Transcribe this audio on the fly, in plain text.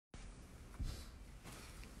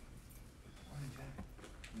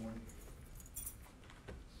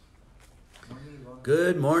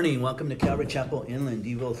Good morning. Welcome to Calvary Chapel Inland,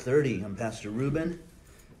 Devo 30. I'm Pastor Ruben.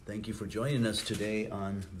 Thank you for joining us today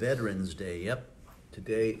on Veterans Day. Yep,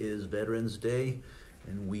 today is Veterans Day,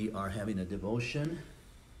 and we are having a devotion.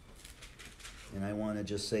 And I want to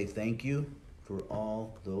just say thank you for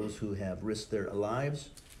all those who have risked their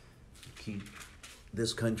lives to keep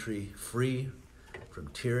this country free from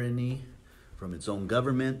tyranny, from its own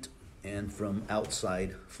government, and from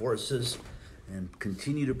outside forces. And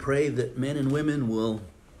continue to pray that men and women will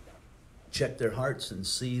check their hearts and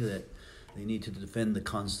see that they need to defend the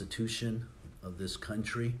Constitution of this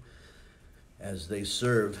country as they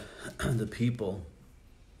serve the people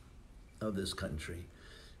of this country.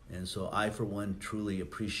 And so I, for one, truly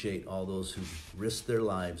appreciate all those who risk their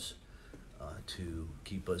lives to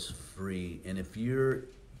keep us free. And if you're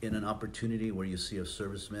in an opportunity where you see a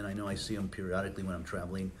serviceman, I know I see them periodically when I'm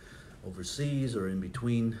traveling overseas or in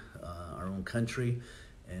between our own country,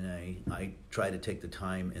 and I try to take the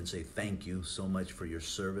time and say thank you so much for your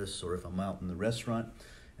service. Or if I'm out in the restaurant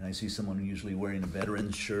and I see someone usually wearing a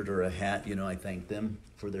veteran's shirt or a hat, I thank them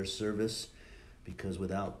for their service, because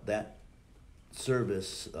without that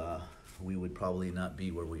service we would probably not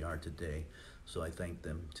be where we are today. So I thank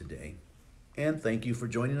them today. And thank you for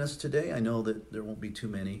joining us today. I know that there won't be too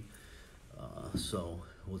many, so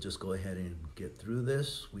we'll just go ahead and get through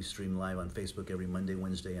this. We stream live on Facebook every Monday,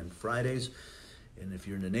 Wednesday, and Fridays. And if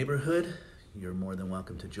you're in the neighborhood, you're more than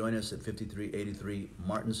welcome to join us at 5383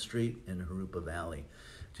 Martin Street in Jurupa Valley.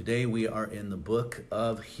 Today we are in the book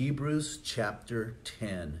of Hebrews chapter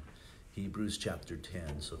 10. Hebrews chapter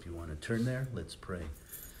 10. So if you want to turn there, let's pray.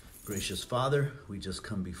 Gracious Father, we just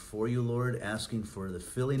come before you, Lord, asking for the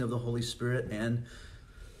filling of the Holy Spirit, and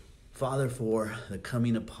Father, for the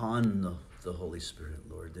coming upon the Holy Spirit,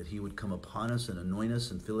 Lord, that he would come upon us and anoint us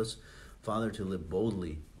and fill us, Father, to live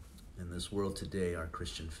boldly in this world today, our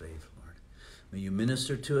Christian faith, Lord. May you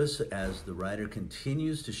minister to us as the writer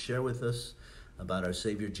continues to share with us about our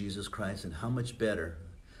Savior Jesus Christ and how much better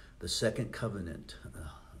the second covenant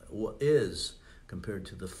is compared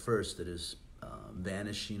to the first that is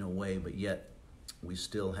vanishing away, but yet we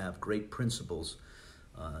still have great principles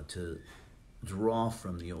to draw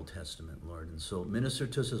from the Old Testament, Lord. And so minister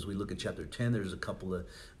to us as we look at chapter 10. There's a couple of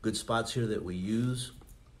good spots here that we use,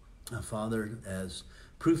 Father, as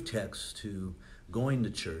proof texts to going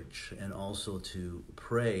to church and also to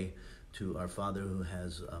pray to our Father who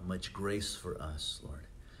has much grace for us, Lord.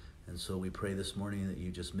 And so we pray this morning that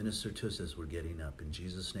you just minister to us as we're getting up. In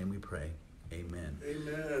Jesus' name we pray. Amen.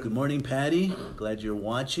 Amen. Good morning, Patty. Glad you're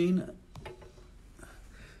watching.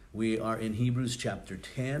 We are in Hebrews chapter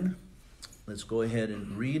 10. Let's go ahead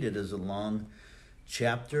and read. It is a long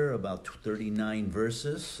chapter, about 39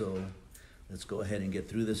 verses. So let's go ahead and get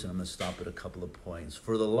through this, and I'm going to stop at a couple of points.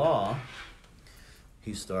 For the law,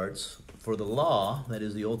 he starts, for the law, that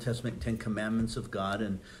is the Old Testament 10 Commandments of God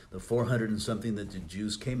and the 400 and something that the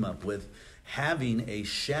Jews came up with, having a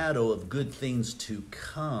shadow of good things to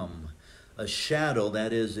come. A shadow,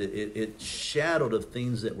 that is, it shadowed of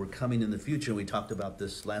things that were coming in the future. We talked about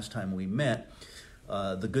this last time we met.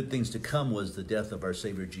 The good things to come was the death of our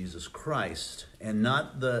Savior Jesus Christ, and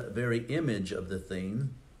not the very image of the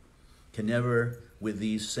thing can never, with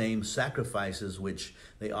these same sacrifices which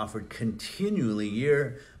they offered continually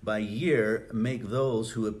year by year, make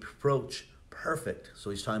those who approach perfect. So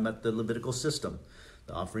he's talking about the Levitical system,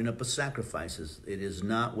 the offering up of sacrifices. It is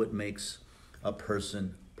not what makes a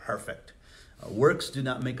person perfect. Works do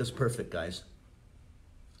not make us perfect, guys.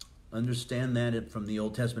 Understand that from the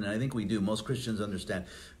Old Testament, and I think we do. Most Christians understand.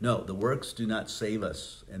 No, the works do not save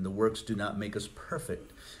us, and the works do not make us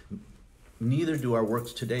perfect. Neither do our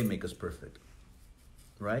works today make us perfect,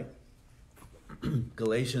 right?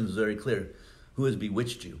 Galatians is very clear. Who has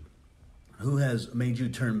bewitched you? Who has made you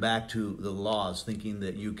turn back to the laws, thinking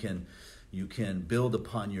that you can build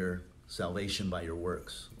upon your salvation by your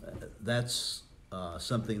works? That's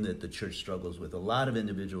something that the church struggles with. A lot of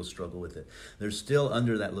individuals struggle with it. They're still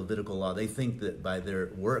under that Levitical law. They think that by their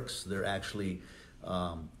works, they're actually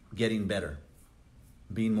getting better,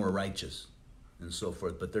 being more righteous, and so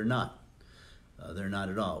forth. But they're not. They're not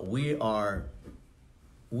at all. We are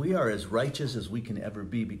as righteous as we can ever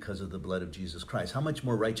be because of the blood of Jesus Christ. How much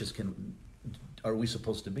more righteous are we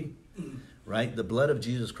supposed to be? Right? The blood of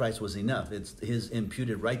Jesus Christ was enough. It's his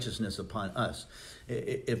imputed righteousness upon us.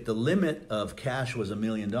 If the limit of cash was $1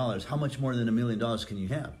 million, how much more than $1 million can you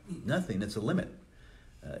have? Nothing. It's a limit.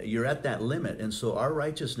 You're at that limit. And so our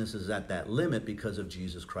righteousness is at that limit because of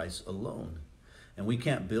Jesus Christ alone. And we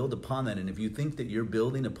can't build upon that. And if you think that you're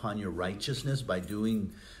building upon your righteousness by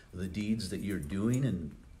doing the deeds that you're doing,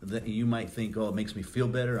 and that you might think, oh, it makes me feel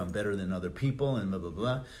better, I'm better than other people, and blah, blah,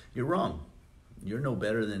 blah, you're wrong. You're no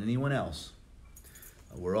better than anyone else.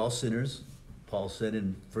 We're all sinners. Paul said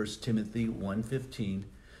in 1 Timothy 1:15,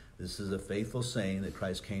 this is a faithful saying that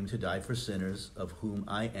Christ came to die for sinners, of whom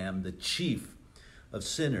I am the chief of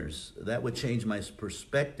sinners. That would change my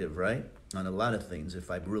perspective, right, on a lot of things if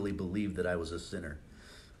I really believed that I was a sinner.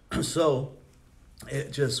 So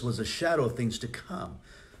it just was a shadow of things to come.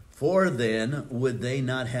 For then would they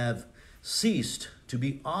not have ceased to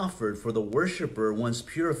be offered, for the worshiper, once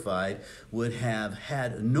purified, would have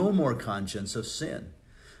had no more conscience of sin.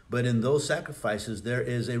 But in those sacrifices, there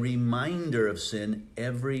is a reminder of sin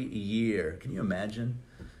every year. Can you imagine?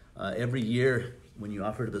 Every year, when you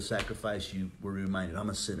offered the sacrifice, you were reminded, I'm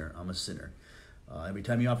a sinner, I'm a sinner. Every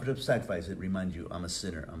time you offered a sacrifice, it reminded you, I'm a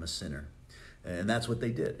sinner, I'm a sinner. And that's what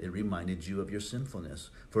they did. It reminded you of your sinfulness.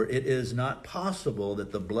 For it is not possible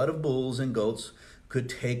that the blood of bulls and goats could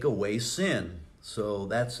take away sin. So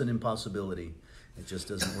that's an impossibility. It just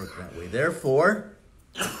doesn't work that way. Therefore,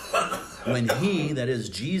 when he, that is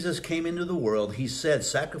Jesus, came into the world, he said,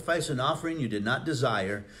 sacrifice and offering you did not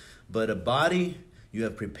desire, but a body you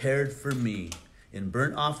have prepared for me. In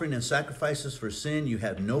burnt offering and sacrifices for sin you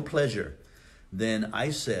have no pleasure. Then I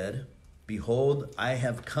said, behold, I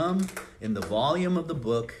have come. In the volume of the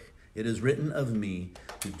book it is written of me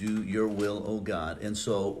to do your will, O God. And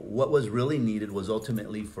so what was really needed was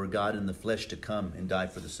ultimately for God in the flesh to come and die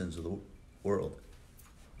for the sins of the world.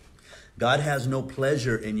 God has no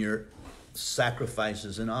pleasure in your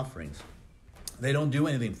sacrifices and offerings. They don't do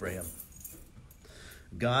anything for him.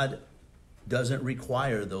 God doesn't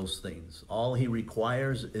require those things. All he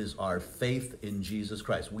requires is our faith in Jesus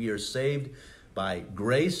Christ. We are saved by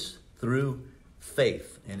grace through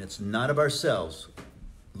faith, and it's not of ourselves.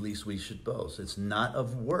 At least we should boast. It's not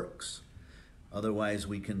of works. Otherwise,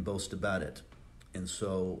 we can boast about it. And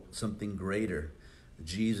so, something greater.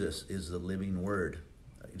 Jesus is the living word.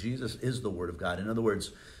 Jesus is the word of God. In other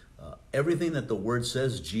words, everything that the word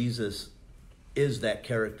says, Jesus is that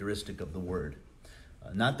characteristic of the word.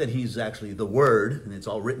 Not that he's actually the word, and it's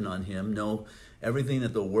all written on him. No, everything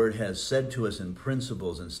that the word has said to us in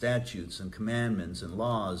principles and statutes and commandments and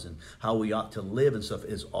laws and how we ought to live and stuff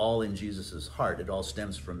is all in Jesus' heart. It all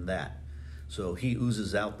stems from that. So he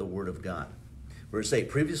oozes out the word of God. Verse 8,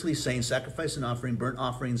 previously saying, sacrifice and offering, burnt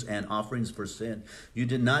offerings and offerings for sin, you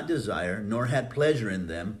did not desire, nor had pleasure in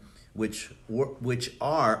them, which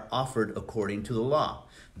are offered according to the law.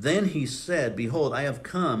 Then he said, behold, I have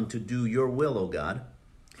come to do your will, O God.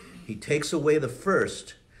 He takes away the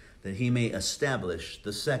first, that he may establish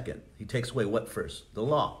the second. He takes away what first? The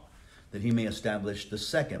law. That he may establish the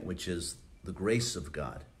second, which is the grace of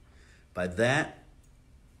God. By that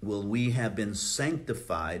will we have been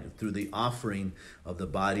sanctified through the offering of the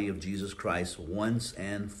body of Jesus Christ once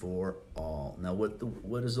and for all. Now,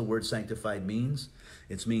 what does the word sanctified means?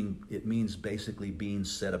 It means basically being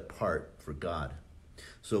set apart for God.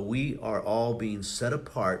 So we are all being set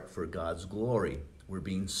apart for God's glory. We're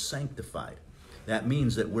being sanctified. That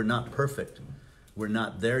means that we're not perfect. We're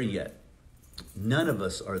not there yet. None of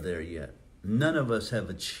us are there yet. None of us have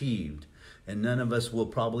achieved, and none of us will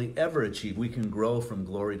probably ever achieve. We can grow from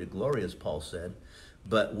glory to glory, as Paul said,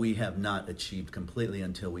 but we have not achieved completely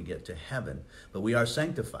until we get to heaven. But we are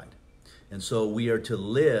sanctified. And so we are to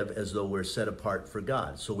live as though we're set apart for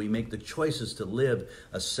God. So we make the choices to live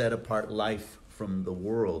a set apart life from the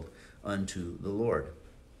world unto the Lord.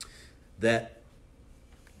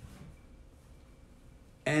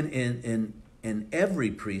 And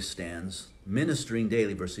every priest stands ministering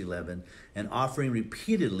daily, verse 11, and offering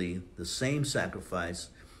repeatedly the same sacrifice,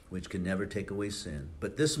 which can never take away sin.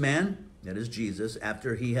 But this man, that is Jesus,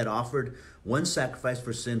 after he had offered one sacrifice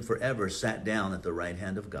for sin forever, sat down at the right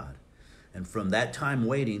hand of God. And from that time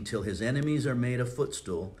waiting till his enemies are made a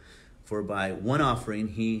footstool, for by one offering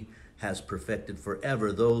he has perfected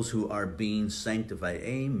forever those who are being sanctified.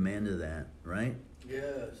 Amen to that, right?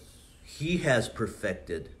 Yes. He has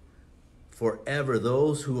perfected forever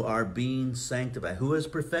those who are being sanctified. Who has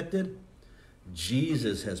perfected?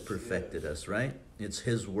 Jesus has perfected us, right? It's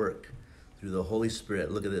his work through the Holy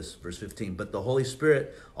Spirit. Look at this, verse 15. But the Holy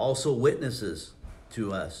Spirit also witnesses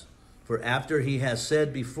to us. For after he has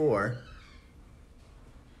said before,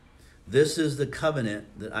 this is the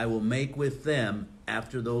covenant that I will make with them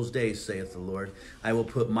after those days, saith the Lord. I will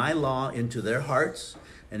put my law into their hearts,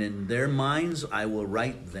 and in their minds I will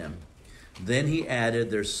write them. Then he added,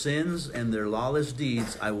 their sins and their lawless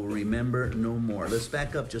deeds I will remember no more. Let's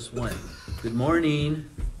back up just one. Good morning.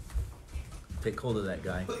 Take hold of that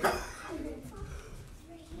guy.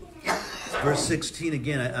 Verse 16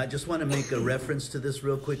 again. I just want to make a reference to this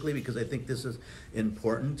real quickly because I think this is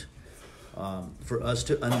important for us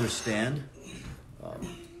to understand.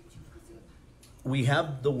 we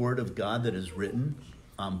have the Word of God that is written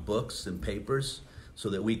on books and papers so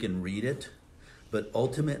that we can read it. But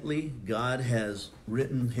ultimately, God has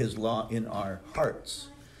written his law in our hearts.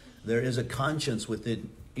 There is a conscience within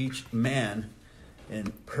each man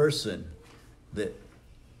and person that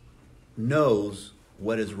knows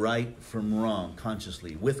what is right from wrong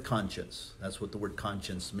consciously, with conscience. That's what the word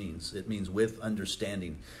conscience means. It means with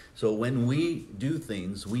understanding. So when we do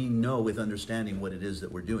things, we know with understanding what it is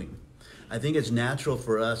that we're doing. I think it's natural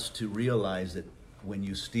for us to realize that when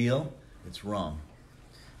you steal, it's wrong.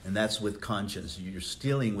 And that's with conscience. You're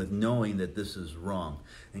stealing with knowing that this is wrong.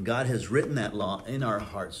 And God has written that law in our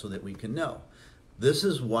hearts so that we can know. This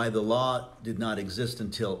is why the law did not exist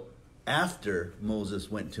until after Moses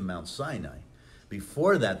went to Mount Sinai.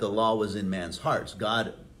 Before that, the law was in man's hearts.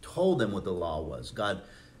 God told them what the law was. God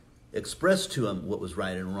expressed to them what was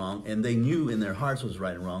right and wrong, and they knew in their hearts what was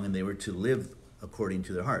right and wrong, and they were to live according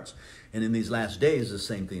to their hearts. And in these last days, the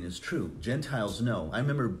same thing is true. Gentiles know. I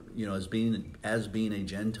remember, as being a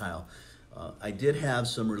Gentile, I did have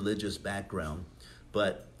some religious background,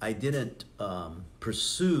 but I didn't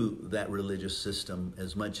pursue that religious system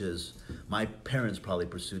as much as my parents probably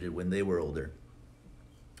pursued it when they were older.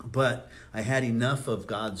 But I had enough of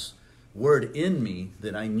God's word in me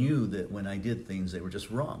that I knew that when I did things, they were just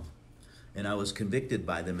wrong. And I was convicted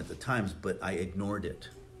by them at the times, but I ignored it.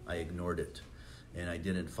 And I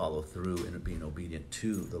didn't follow through in being obedient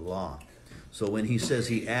to the law. So when he says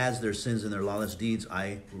he adds their sins and their lawless deeds,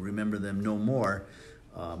 I remember them no more.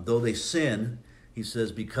 Though they sin, he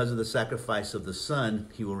says, because of the sacrifice of the Son,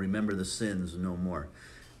 he will remember the sins no more.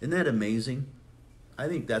 Isn't that amazing? I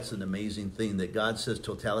think that's an amazing thing that God says,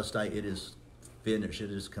 Totalestai, it is finished, it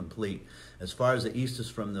is complete. As far as the east is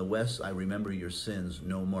from the west, I remember your sins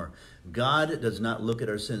no more. God does not look at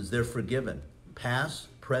our sins. They're forgiven. Past,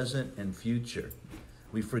 present, and future.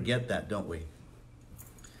 We forget that, don't we?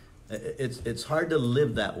 It's hard to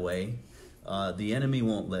live that way. The enemy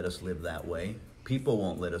won't let us live that way. People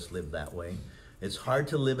won't let us live that way. It's hard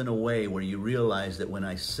to live in a way where you realize that when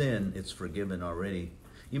I sin, it's forgiven already.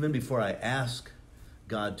 Even before I ask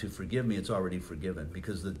God to forgive me, it's already forgiven,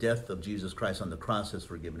 because the death of Jesus Christ on the cross has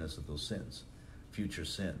forgiven us of those sins, future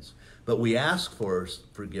sins. But we ask for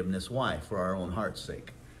forgiveness. Why? For our own heart's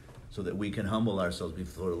sake, so that we can humble ourselves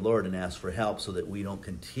before the Lord and ask for help so that we don't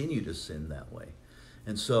continue to sin that way.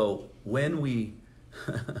 And so when we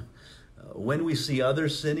see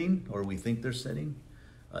others sinning, or we think they're sinning,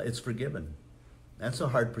 it's forgiven. That's a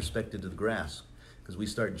hard perspective to grasp, because we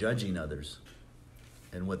start judging others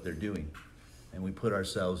and what they're doing. And we put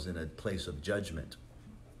ourselves in a place of judgment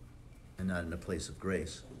and not in a place of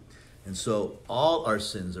grace. And so all our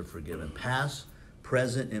sins are forgiven, past,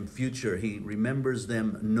 present, and future. He remembers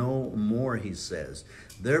them no more, he says.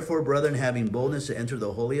 Therefore, brethren, having boldness to enter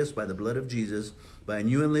the holiest by the blood of Jesus, by a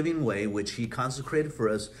new and living way, which he consecrated for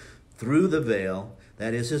us through the veil,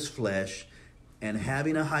 that is his flesh, and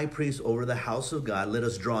having a high priest over the house of God, let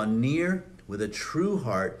us draw near with a true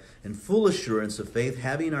heart and full assurance of faith,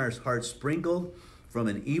 having our hearts sprinkled from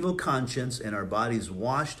an evil conscience and our bodies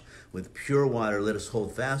washed with pure water. Let us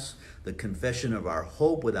hold fast the confession of our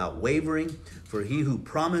hope without wavering, for he who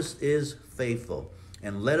promised is faithful.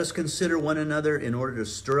 And let us consider one another in order to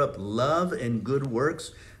stir up love and good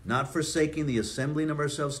works, not forsaking the assembling of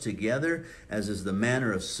ourselves together, as is the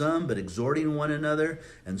manner of some, but exhorting one another,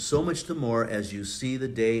 and so much the more as you see the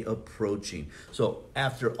day approaching. So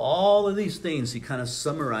after all of these things, he kind of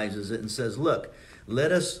summarizes it and says, look,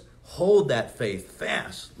 let us hold that faith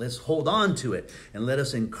fast. Let's hold on to it, and let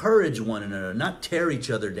us encourage one another, not tear each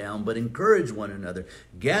other down, but encourage one another.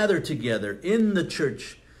 Gather together in the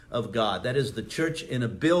church of God. That is the church in a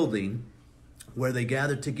building where they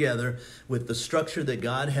gather together with the structure that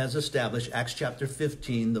God has established. Acts chapter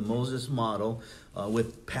 15, the Moses model,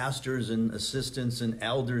 with pastors and assistants and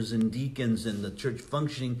elders and deacons, and the church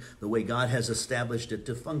functioning the way God has established it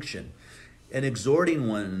to function. And exhorting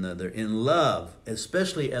one another in love,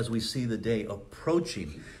 especially as we see the day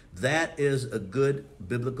approaching. That is a good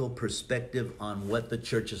biblical perspective on what the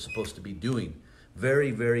church is supposed to be doing.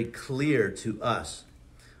 Very, very clear to us.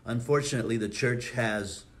 Unfortunately, the church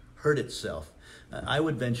has hurt itself. I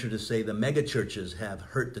would venture to say the mega churches have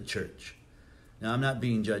hurt the church. Now, I'm not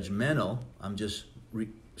being judgmental. I'm just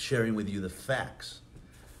sharing with you the facts.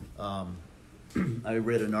 I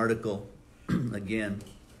read an article, again,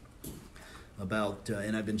 about,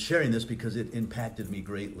 and I've been sharing this because it impacted me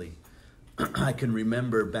greatly. I can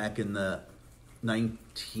remember back in the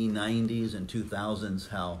 1990s and 2000s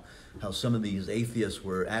how some of these atheists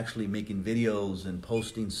were actually making videos and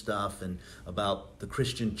posting stuff and about the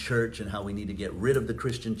Christian church and how we need to get rid of the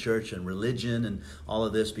Christian church and religion and all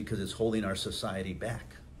of this because it's holding our society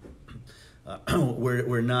back.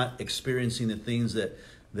 We're not experiencing the things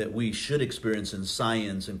that we should experience in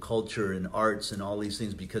science and culture and arts and all these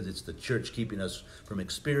things because it's the church keeping us from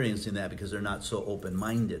experiencing that because they're not so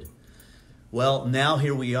open-minded. Well, now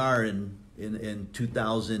here we are in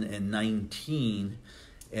 2019,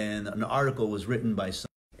 and an article was written by some,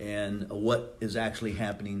 and what is actually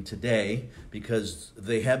happening today, because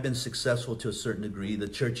they have been successful to a certain degree. The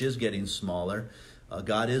church is getting smaller.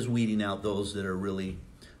 God is weeding out those that are really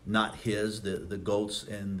not his, the goats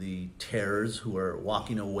and the tares who are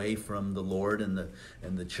walking away from the Lord and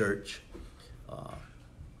the church.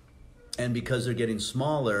 And because they're getting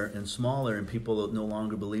smaller and smaller and people no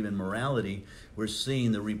longer believe in morality, we're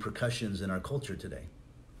seeing the repercussions in our culture today.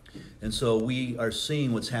 And so we are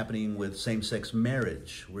seeing what's happening with same-sex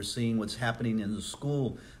marriage. We're seeing what's happening in the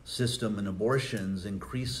school system and abortions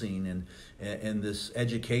increasing and this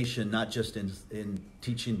education, not just in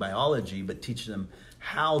teaching biology, but teaching them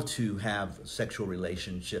how to have sexual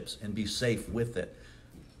relationships and be safe with it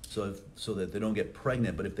so that they don't get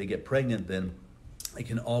pregnant. But if they get pregnant, then they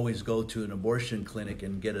can always go to an abortion clinic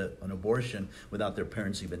and get an abortion without their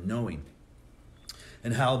parents even knowing.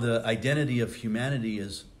 And how the identity of humanity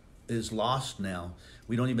is lost now.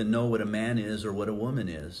 We don't even know what a man is or what a woman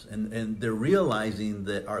is. And they're realizing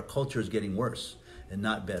that our culture is getting worse and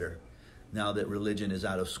not better. Now that religion is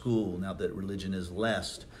out of school, now that religion is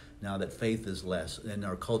less, now that faith is less, and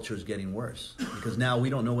our culture is getting worse. Because now we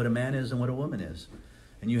don't know what a man is and what a woman is.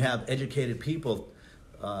 And you have educated people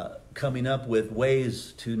coming up with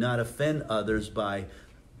ways to not offend others by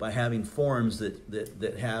having forms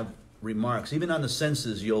that have remarks. Even on the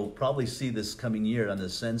census, you'll probably see this coming year on the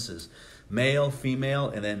census. Male, female,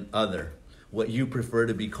 and then other. What you prefer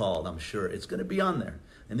to be called, I'm sure. It's going to be on there.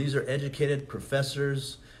 And these are educated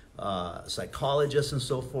professors, psychologists, and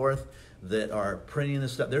so forth that are printing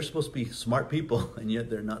this stuff. They're supposed to be smart people, and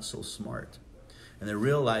yet they're not so smart. And they're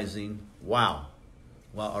realizing, wow,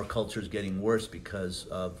 our culture is getting worse because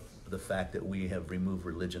of the fact that we have removed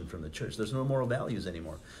religion from the church. There's no moral values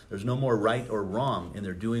anymore. There's no more right or wrong, and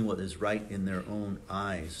they're doing what is right in their own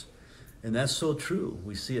eyes. And that's so true.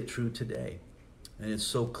 We see it true today. And it's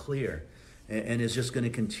so clear. And it's just going to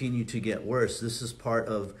continue to get worse. This is part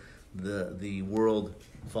of the world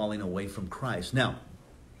falling away from Christ. Now,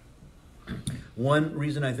 one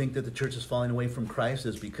reason I think that the church is falling away from Christ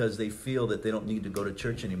is because they feel that they don't need to go to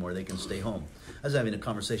church anymore. They can stay home. I was having a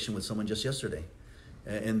conversation with someone just yesterday,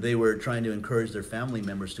 and they were trying to encourage their family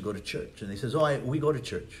members to go to church. And they says, we go to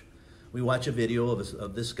church. We watch a video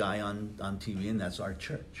of this guy on TV, and that's our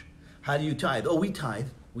church. How do you tithe? Oh, we tithe.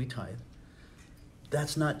 We tithe.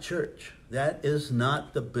 That's not church. That is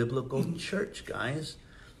not the biblical church, guys.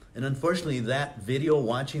 And unfortunately, that video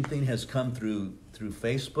watching thing has come through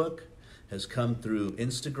Facebook, has come through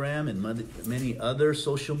Instagram and many other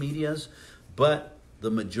social medias, but the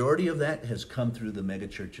majority of that has come through the mega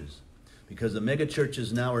churches, because the mega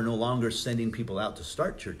churches now are no longer sending people out to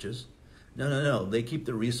start churches. No. They keep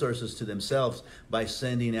the resources to themselves by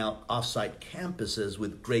sending out off-site campuses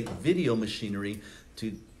with great video machinery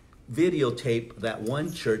to videotape that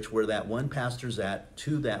one church where that one pastor's at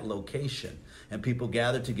to that location. And people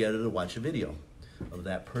gather together to watch a video of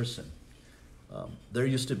that person. There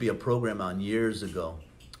used to be a program on years ago,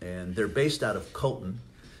 and they're based out of Colton.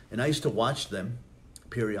 And I used to watch them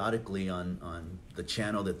periodically on the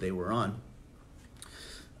channel that they were on.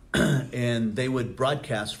 And they would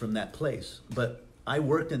broadcast from that place. But I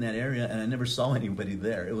worked in that area, and I never saw anybody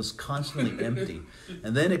there. It was constantly empty.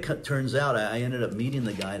 And then it turns out I ended up meeting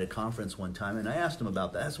the guy at a conference one time, and I asked him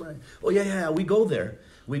about that. That's when we go there.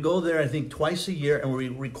 We go there, I think, twice a year, and we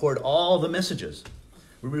record all the messages.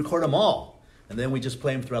 We record them all. And then we just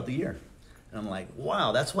play them throughout the year. And I'm like,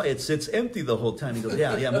 wow, that's why it sits empty the whole time. He goes,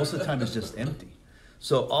 yeah, most of the time it's just empty.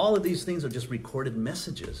 So all of these things are just recorded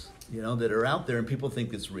messages, that are out there, and people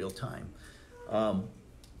think it's real time.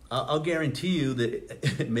 I'll guarantee you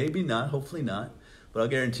that maybe not, hopefully not, but I'll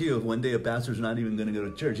guarantee you if one day a pastor's not even going to go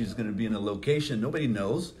to church, he's going to be in a location nobody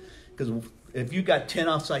knows, because if you got 10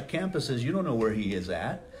 off-site campuses, you don't know where he is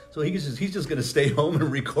at. So he's just going to stay home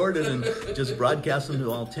and record it and just broadcast them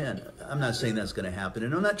to all 10. I'm not saying that's going to happen,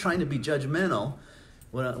 and I'm not trying to be judgmental.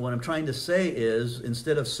 What I'm trying to say is,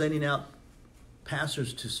 instead of sending out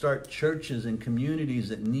pastors to start churches and communities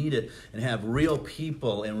that need it and have real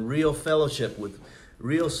people and real fellowship with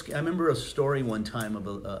real... I remember a story one time of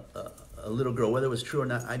a little girl, whether it was true or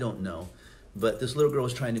not, I don't know. But this little girl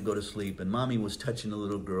was trying to go to sleep, and mommy was touching the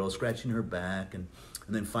little girl, scratching her back, and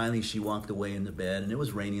then finally she walked away into bed, and it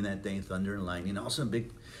was raining that day, thunder and lightning. All of a sudden,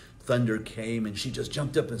 big thunder came, and she just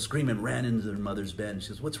jumped up and screamed and ran into her mother's bed. And she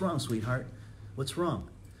says, "What's wrong, sweetheart? What's wrong?"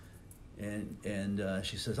 And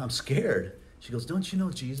she says, "I'm scared." She goes, "Don't you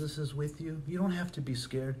know Jesus is with you? You don't have to be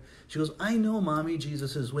scared." She goes, "I know, Mommy,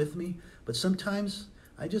 Jesus is with me, but sometimes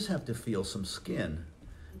I just have to feel some skin.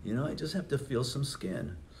 You know, I just have to feel some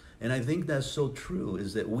skin." And I think that's so true,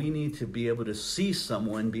 is that we need to be able to see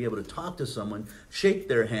someone, be able to talk to someone, shake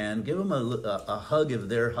their hand, give them a hug if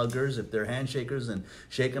they're huggers, if they're handshakers, and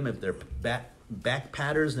shake them. If they're back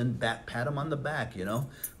patters, then pat them on the back, you know,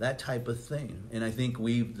 that type of thing. And I think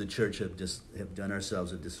we, the church, have done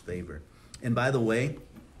ourselves a disfavor. And by the way,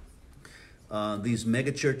 these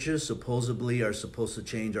mega churches supposedly are supposed to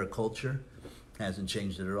change our culture. Hasn't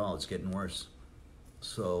changed it at all. It's getting worse.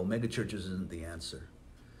 So mega churches isn't the answer.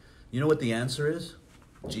 You know what the answer is?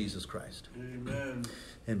 Jesus Christ. Amen.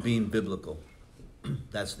 And being biblical.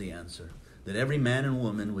 That's the answer. That every man and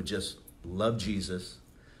woman would just love Jesus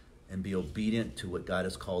and be obedient to what God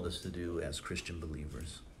has called us to do as Christian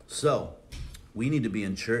believers. So, we need to be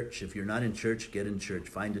in church. If you're not in church, get in church.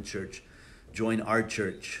 Find a church. Join our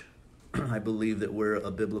church. I believe that we're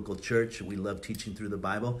a biblical church. We love teaching through the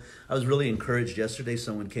Bible. I was really encouraged yesterday.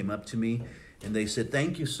 Someone came up to me and they said,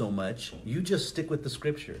 "Thank you so much. You just stick with the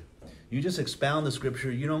scripture. You just expound the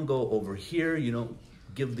scripture. You don't go over here. You don't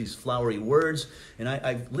give these flowery words." And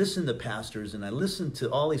I've listened to pastors and I listen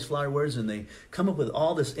to all these flowery words and they come up with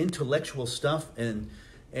all this intellectual stuff and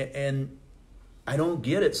I don't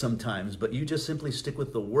get it sometimes, but you just simply stick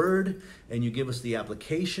with the word and you give us the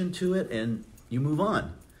application to it and you move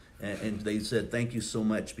on. And they said, "Thank you so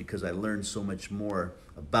much, because I learned so much more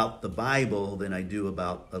about the Bible than I do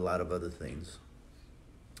about a lot of other things."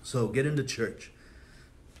 So get into church.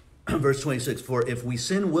 Verse 26, "For if we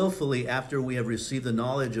sin willfully after we have received the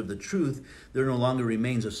knowledge of the truth, there no longer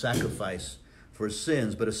remains a sacrifice for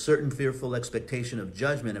sins, but a certain fearful expectation of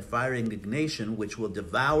judgment and fiery indignation, which will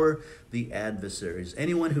devour the adversaries.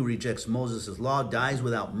 Anyone who rejects Moses' law dies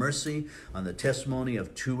without mercy on the testimony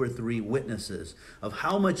of 2 or 3 witnesses. Of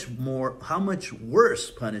how much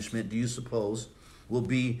worse punishment do you suppose will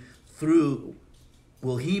he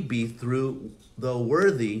be through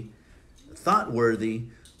the thought worthy,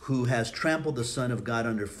 who has trampled the Son of God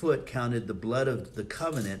underfoot, counted the blood of the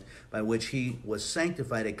covenant by which he was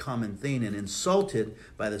sanctified a common thing, and insulted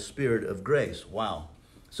by the Spirit of grace." Wow.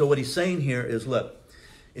 So what he's saying here is, look,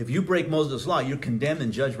 if you break Moses' law, you're condemned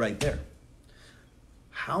and judged right there.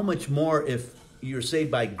 How much more if you're saved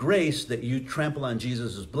by grace that you trample on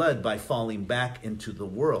Jesus' blood by falling back into the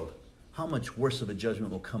world? How much worse of a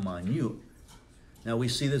judgment will come on you? Now we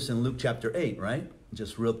see this in Luke chapter 8, right?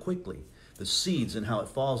 Just real quickly. The seeds and how it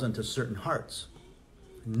falls into certain hearts.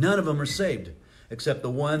 None of them are saved, except the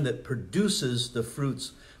one that produces the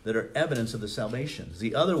fruits that are evidence of the salvation.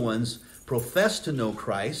 The other ones profess to know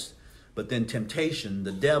Christ, but then temptation,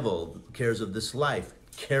 the devil, cares of this life,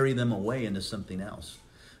 carry them away into something else.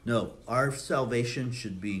 No, our salvation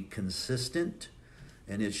should be consistent,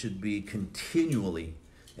 and it should be continually,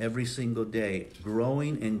 every single day,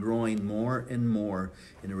 growing and growing more and more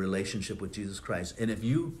in a relationship with Jesus Christ. And if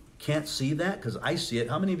you can't see that, because I see it.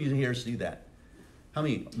 How many of you here see that? How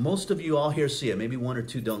many? Most of you all here see it. Maybe 1 or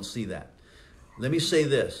 2 don't see that. Let me say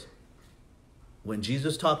this. When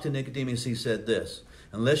Jesus talked to Nicodemus, he said this: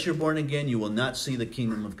 "Unless you're born again, you will not see the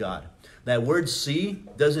kingdom of God." That word "see"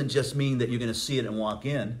 doesn't just mean that you're going to see it and walk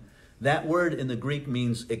in. That word in the Greek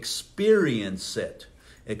means experience it.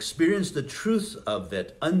 Experience the truth of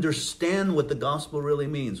it. Understand what the gospel really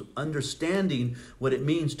means. Understanding what it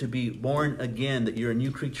means to be born again, that you're a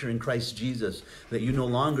new creature in Christ Jesus, that you no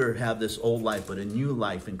longer have this old life, but a new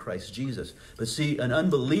life in Christ Jesus. But see, an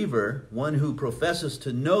unbeliever, one who professes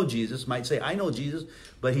to know Jesus, might say, "I know Jesus,"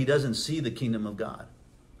 but he doesn't see the kingdom of God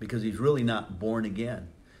because he's really not born again.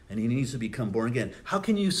 And he needs to become born again. How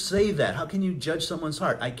can you say that? How can you judge someone's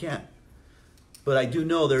heart? I can't. But I do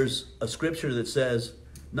know there's a scripture that says,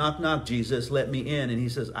 "Knock, knock, Jesus, let me in." And he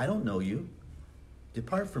says, "I don't know you.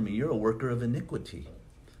 Depart from me. You're a worker of iniquity.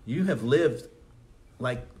 You have lived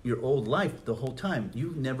like your old life the whole time.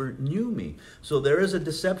 You never knew me." So there is a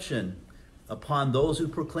deception upon those who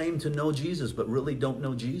proclaim to know Jesus, but really don't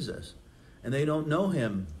know Jesus. And they don't know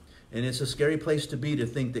him. And it's a scary place to be, to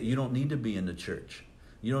think that you don't need to be in the church.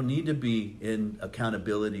 You don't need to be in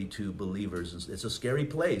accountability to believers. It's a scary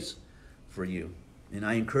place for you. And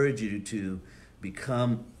I encourage you to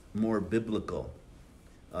become more biblical.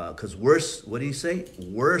 Because worse, what did he say?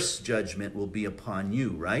 Worse judgment will be upon you,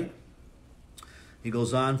 right? He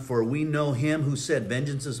goes on, for we know him who said,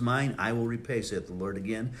 vengeance is mine, I will repay, saith the Lord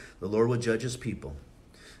again. The Lord will judge his people.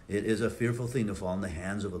 It is a fearful thing to fall in the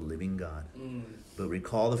hands of a living God. But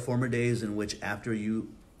recall the former days in which after you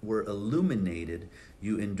were illuminated,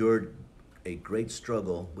 you endured a great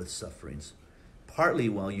struggle with sufferings. Partly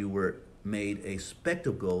while you were made a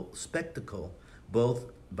spectacle,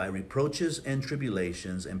 both by reproaches and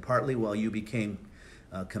tribulations, and partly while you became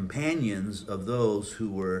companions of those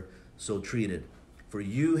who were so treated. For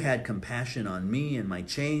you had compassion on me in my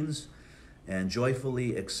chains, and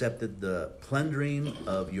joyfully accepted the plundering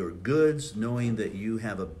of your goods, knowing that you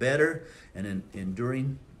have a better and an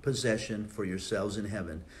enduring possession for yourselves in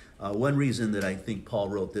heaven. One reason that I think Paul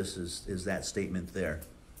wrote this is that statement there.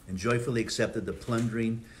 And joyfully accepted the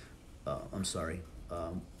plundering,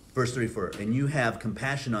 verse 34, and you have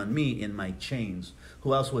compassion on me in my chains.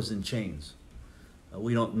 Who else was in chains?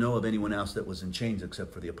 We don't know of anyone else that was in chains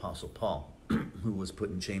except for the Apostle Paul, who was put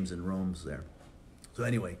in chains in Rome there. So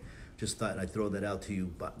anyway, just thought I'd throw that out to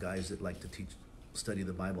you guys that like to study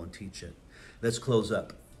the Bible and teach it. Let's close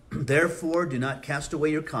up. Therefore, do not cast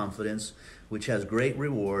away your confidence, which has great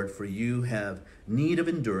reward, for you have need of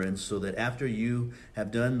endurance, so that after you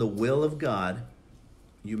have done the will of God,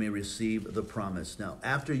 you may receive the promise. Now,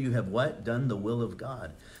 after you have what? Done the will of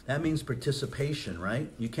God. That means participation,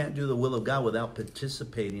 right? You can't do the will of God without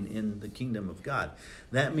participating in the kingdom of God.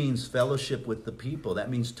 That means fellowship with the people.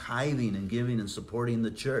 That means tithing and giving and supporting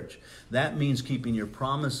the church. That means keeping your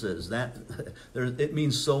promises. It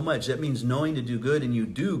means so much. That means knowing to do good, and you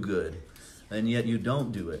do good, and yet you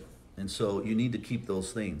don't do it. And so you need to keep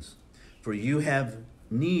those things. For you have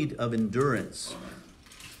need of endurance,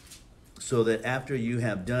 so that after you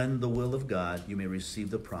have done the will of God, you may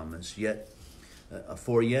receive the promise.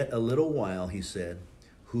 For yet a little while, he said,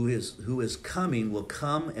 who is coming will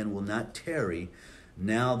come and will not tarry.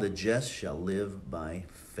 Now the just shall live by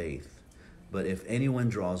faith. But if anyone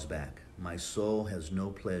draws back, my soul has no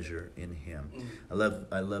pleasure in him. I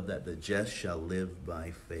love that. The just shall live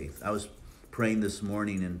by faith. I was praying this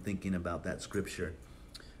morning and thinking about that scripture.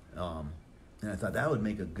 And I thought that would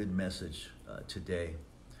make a good message today.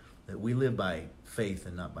 That we live by faith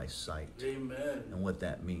and not by sight. Amen. And what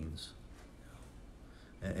that means.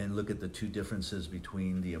 And look at the two differences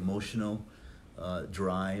between the emotional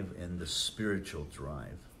drive and the spiritual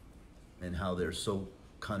drive. And how they're so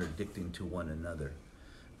contradicting to one another.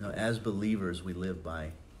 Now, as believers, we live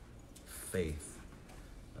by faith.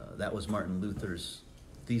 That was Martin Luther's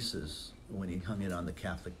thesis when he hung it on the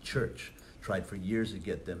Catholic Church. Tried for years to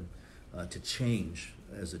get them to change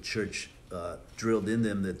as a church drilled in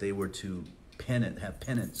them that they were to have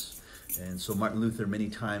penance. And so Martin Luther many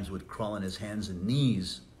times would crawl on his hands and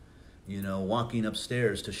knees, walking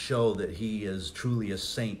upstairs to show that he is truly a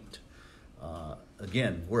saint.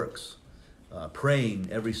 Again, works. Praying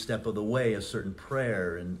every step of the way a certain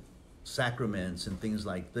prayer and sacraments and things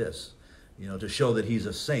like this, to show that he's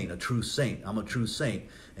a saint, a true saint. I'm a true saint.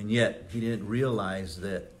 And yet he didn't realize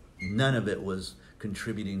that none of it was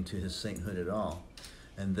contributing to his sainthood at all.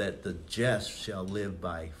 And that the just shall live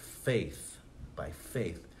by faith. By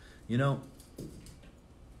faith.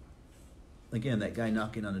 Again, that guy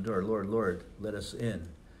knocking on the door, Lord, Lord, let us in.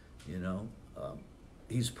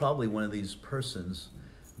 He's probably one of these persons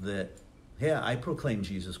that, yeah, I proclaim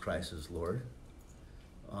Jesus Christ as Lord.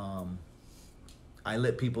 I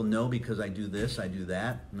let people know because I do this, I do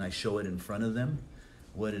that, and I show it in front of them,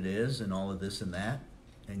 what it is, and all of this and that.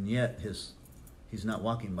 And yet, he's not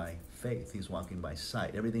walking by faith. He's walking by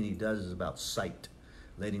sight. Everything he does is about sight,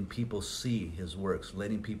 letting people see his works,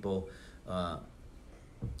 letting people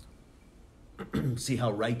see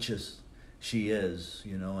how righteous she is,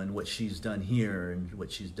 and what she's done here and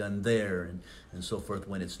what she's done there and so forth,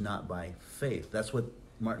 when it's not by faith. That's what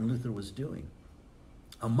Martin Luther was doing.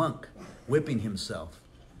 A monk whipping himself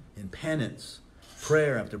in penance,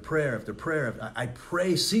 prayer after prayer after prayer. I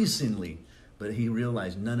pray ceasingly, but he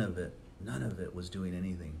realized none of it was doing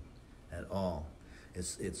anything at all.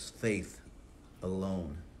 It's faith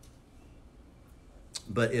alone.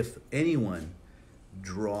 But if anyone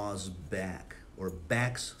draws back or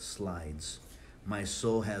backslides, my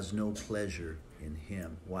soul has no pleasure in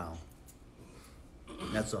him. Wow.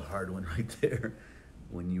 That's a hard one right there.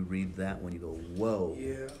 When you read that, when you go, whoa.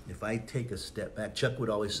 Yeah. If I take a step back, Chuck would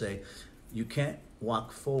always say, you can't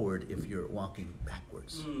walk forward if you're walking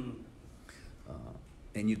backwards.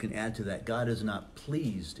 And you can add to that, God is not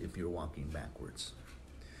pleased if you're walking backwards.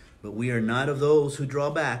 But we are not of those who draw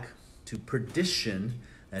back to perdition,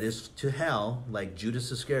 that is to hell, like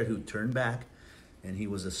Judas Iscariot, who turned back, and he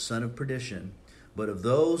was a son of perdition, but of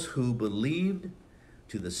those who believed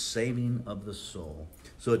to the saving of the soul.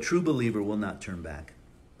 So a true believer will not turn back.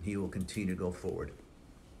 He will continue to go forward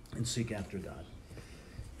and seek after God.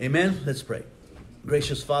 Amen. Let's pray.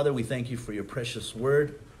 Gracious Father, we thank you for your precious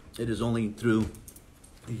word. It is only through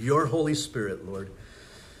your Holy Spirit, Lord,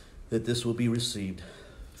 that this will be received.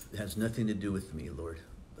 It has nothing to do with me, Lord.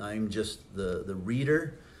 I'm just the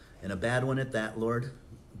reader, and a bad one at that, Lord.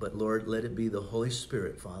 But Lord, let it be the Holy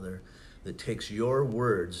Spirit, Father, that takes your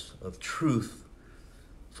words of truth,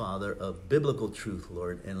 Father, of biblical truth,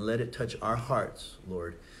 Lord, and let it touch our hearts,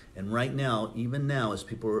 Lord. And right now, even now, as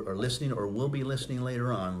people are listening or will be listening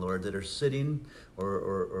later on, Lord, that are sitting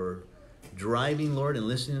or driving, Lord, and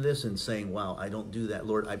listening to this and saying, wow, I don't do that,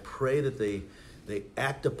 Lord, I pray that they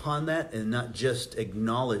act upon that and not just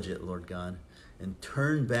acknowledge it, Lord God, and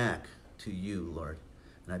turn back to you, Lord.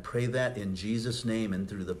 And I pray that in Jesus' name and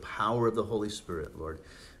through the power of the Holy Spirit, Lord.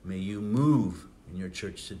 May you move in your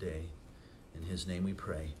church today. In his name we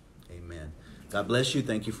pray. Amen. God bless you.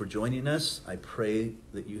 Thank you for joining us. I pray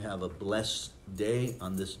that you have a blessed day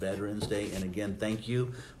on this Veterans Day. And again, thank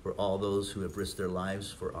you for all those who have risked their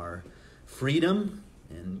lives for our freedom.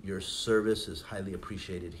 And your service is highly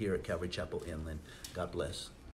appreciated here at Calvary Chapel Inland. God bless.